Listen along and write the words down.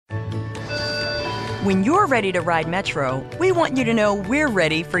When you're ready to ride Metro, we want you to know we're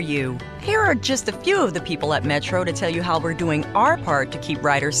ready for you. Here are just a few of the people at Metro to tell you how we're doing our part to keep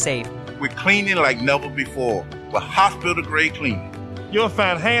riders safe. We're cleaning like never before with hospital-grade cleaning. You'll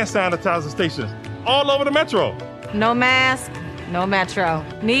find hand sanitizer stations all over the Metro. No mask, no Metro.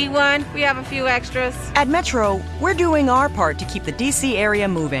 Need one? We have a few extras. At Metro, we're doing our part to keep the D.C. area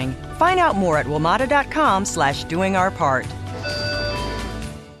moving. Find out more at WMATA.com/doingourpart.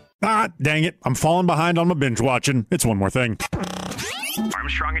 Ah, dang it. I'm falling behind on my binge watching. It's One More Thing.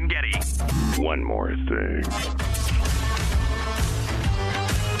 Armstrong and Getty. One More Thing.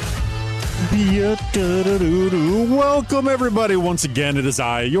 Welcome, everybody. Once again, it is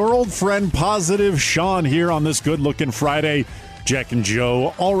I, your old friend, Positive Sean, here on this good-looking Friday. Jack and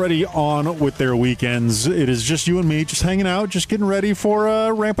Joe already on with their weekends. It is just you and me, just hanging out, just getting ready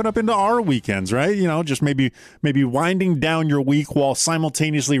for ramping up into our weekends, right? You know, just maybe winding down your week while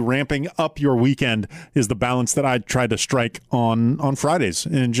simultaneously ramping up your weekend is the balance that I try to strike on Fridays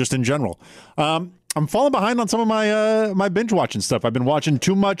and just in general. I'm falling behind on some of my binge watching stuff. I've been watching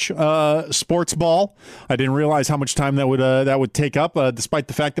too much sports ball. I didn't realize how much time that would take up. Despite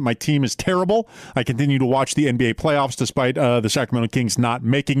the fact that my team is terrible, I continue to watch the NBA playoffs despite the Sacramento Kings not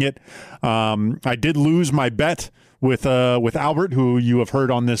making it. I did lose my bet with Albert, who you have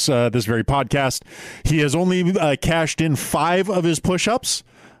heard on this very podcast. He has only cashed in 5 of his push-ups.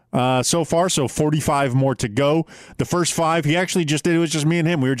 So far, so 45 more to go. The first 5, he actually just did. It was just me and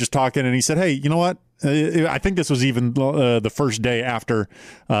him. We were just talking, and he said, "Hey, you know what? I think this was even the first day after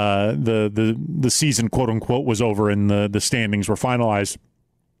the season, quote unquote, was over and the standings were finalized."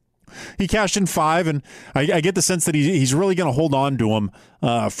 He cashed in 5, and I get the sense that he's really going to hold on to him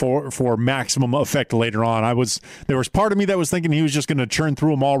for maximum effect later on. There was part of me that was thinking he was just going to churn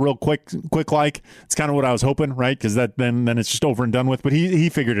through them all real quick. Like it's kind of what I was hoping, right? Because then it's just over and done with. But he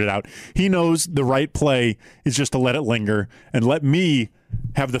figured it out. He knows the right play is just to let it linger and let me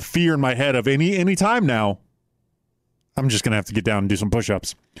have the fear in my head of any time now. I'm just going to have to get down and do some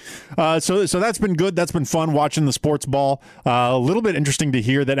push-ups. So that's been good. That's been fun watching the sports ball. A little bit interesting to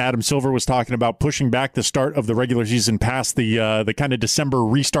hear that Adam Silver was talking about pushing back the start of the regular season past the kind of December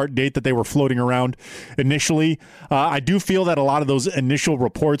restart date that they were floating around initially. I do feel that a lot of those initial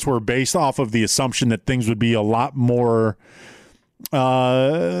reports were based off of the assumption that things would be a lot more...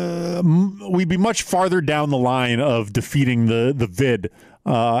 we'd be much farther down the line of defeating the vid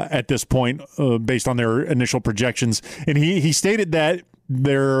at this point, based on their initial projections. And he stated that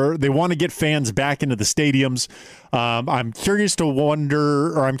they want to get fans back into the stadiums. I'm curious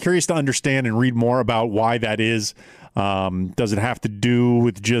to understand and read more about why that is. Does it have to do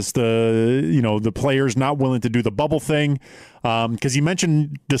with just the players not willing to do the bubble thing? Because he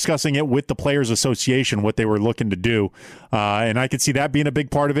mentioned discussing it with the Players Association, what they were looking to do. And I could see that being a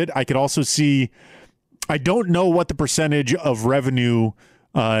big part of it. I could also see, I don't know what the percentage of revenue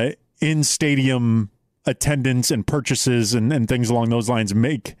in stadium attendance and purchases and things along those lines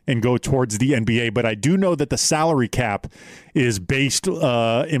make and go towards the NBA. But I do know that the salary cap is based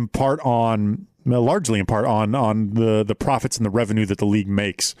largely in part on the profits and the revenue that the league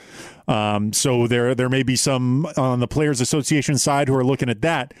makes. So there may be some on the Players Association side who are looking at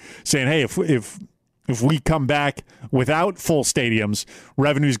that, saying, hey, if we come back without full stadiums,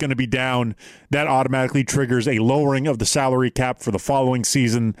 revenue is going to be down. That automatically triggers a lowering of the salary cap for the following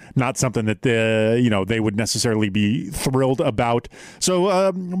season. Not something that they would necessarily be thrilled about.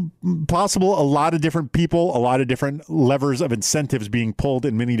 So possible, a lot of different people, a lot of different levers of incentives being pulled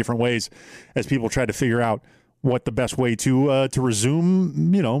in many different ways as people try to figure out what the best way to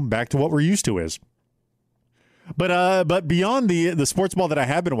resume, back to what we're used to is. But beyond the sports ball that I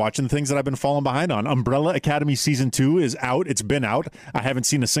have been watching, the things that I've been falling behind on, Umbrella Academy Season 2 is out. It's been out. I haven't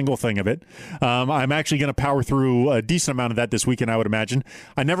seen a single thing of it. I'm actually going to power through a decent amount of that this weekend, I would imagine.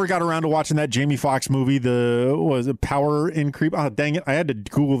 I never got around to watching that Jamie Foxx movie, was it Power in Creep? Oh, dang it. I had to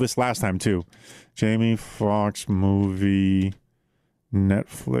Google this last time, too. Jamie Foxx movie,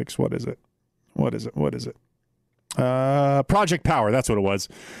 Netflix. What is it? Project Power, that's what it was.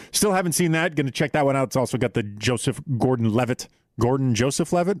 Still haven't seen that. Going to check that one out. It's also got the Gordon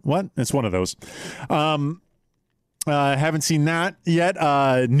Joseph Levitt. What? It's one of those. Haven't seen that yet.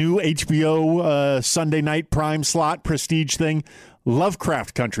 New HBO Sunday night prime slot prestige thing,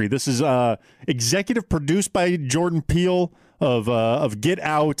 Lovecraft Country. This is executive produced by Jordan Peele, of Get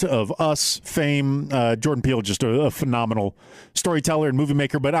Out, of Us fame. Jordan Peele, just a phenomenal storyteller and movie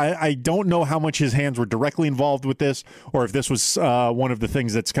maker, but I don't know how much his hands were directly involved with this, or if this was one of the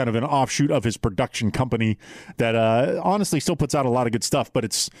things that's kind of an offshoot of his production company that honestly still puts out a lot of good stuff, but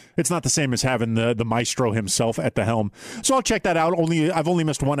it's not the same as having the maestro himself at the helm. So I'll check that out. I've only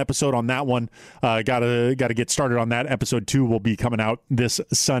missed one episode on that one. Gotta get started on that. Episode 2 will be coming out this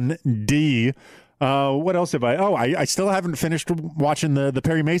Sunday. What else have I still haven't finished watching the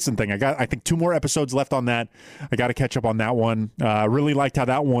Perry Mason thing. I think 2 more episodes left on that. I got to catch up on that one. Really liked how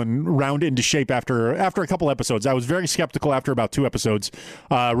that one rounded into shape after a couple episodes. I was very skeptical after about 2 episodes.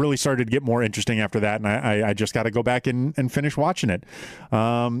 Really started to get more interesting after that, and I just got to go back and finish watching it.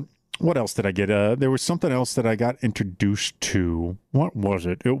 What else did I get? There was something else that I got introduced to. What was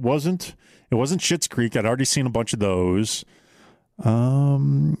it? It wasn't Schitt's Creek. I'd already seen a bunch of those.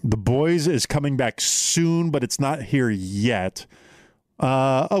 The Boys is coming back soon, but it's not here yet.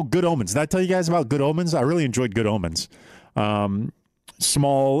 Good Omens. Did I tell you guys about Good Omens? I really enjoyed Good Omens.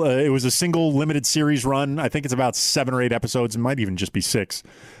 Small. It was a single limited series run. I think it's about 7 or 8 episodes. It might even just be 6.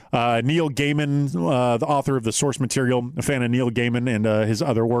 Neil Gaiman, the author of the source material, a fan of Neil Gaiman and his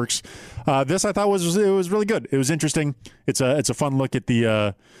other works. This I thought was really good. It was interesting. It's a fun look at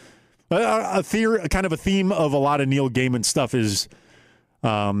the kind of a theme of a lot of Neil Gaiman stuff is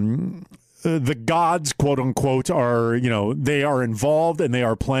the gods, quote unquote, are, they are involved and they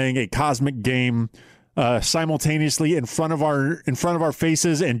are playing a cosmic game simultaneously in front of our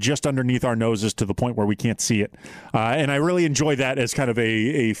faces and just underneath our noses to the point where we can't see it. And I really enjoy that as kind of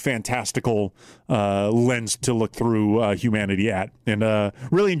a fantastical lens to look through humanity at. And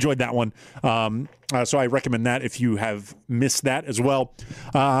really enjoyed that one. So I recommend that if you have missed that as well.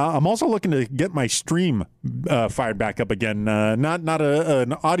 I'm also looking to get my stream fired back up again. Not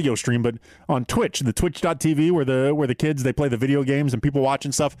an audio stream, but on Twitch, the twitch.tv where the kids, they play the video games and people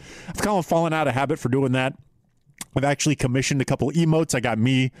watching stuff. I've kind of fallen out of habit for doing that. I've actually commissioned a couple emotes. I got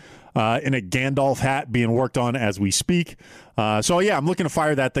me in a Gandalf hat being worked on as we speak. So yeah, I'm looking to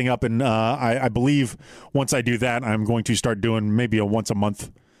fire that thing up, and I believe once I do that, I'm going to start doing maybe a once a month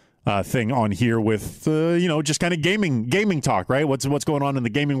thing on here with just kind of gaming talk, right? What's going on in the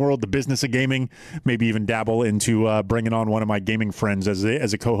gaming world, the business of gaming, maybe even dabble into bringing on one of my gaming friends as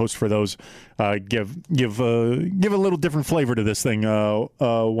a co-host for those. Give a little different flavor to this thing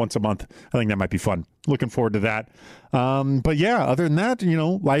once a month. I think that might be fun. Looking forward to that. But yeah, other than that,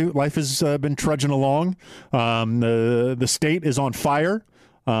 life has been trudging along. The state is on fire.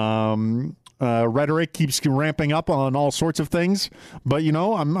 Rhetoric keeps ramping up on all sorts of things, but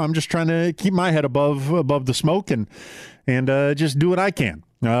I'm just trying to keep my head above the smoke and just do what I can.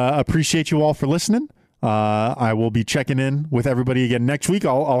 Appreciate you all for listening. I will be checking in with everybody again next week.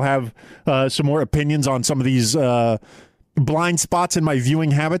 I'll have some more opinions on some of these blind spots in my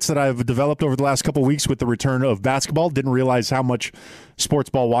viewing habits that I've developed over the last couple of weeks with the return of basketball. Didn't realize how much sports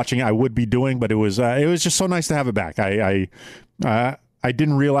ball watching I would be doing, but it was just so nice to have it back. I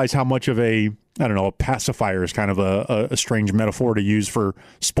didn't realize how much of a pacifier is kind of a strange metaphor to use for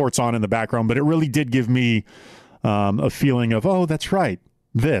sports on in the background, but it really did give me a feeling of, oh, that's right,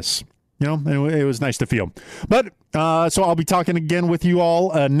 this. It was nice to feel. But so I'll be talking again with you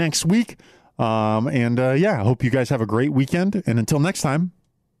all next week. I hope you guys have a great weekend. And until next time,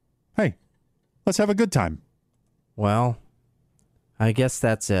 hey, let's have a good time. Well, I guess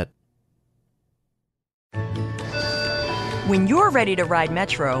that's it. When you're ready to ride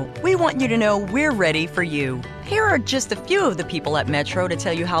Metro, we want you to know we're ready for you. Here are just a few of the people at Metro to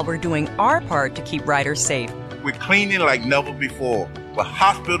tell you how we're doing our part to keep riders safe. We're cleaning like never before with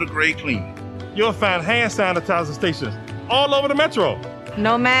hospital-grade cleaning. You'll find hand sanitizer stations all over the Metro.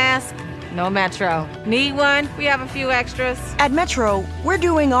 No mask, no Metro. Need one? We have a few extras. At Metro, we're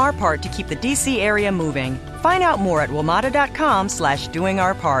doing our part to keep the D.C. area moving. Find out more at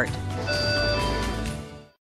WMATA.com/doingourpart.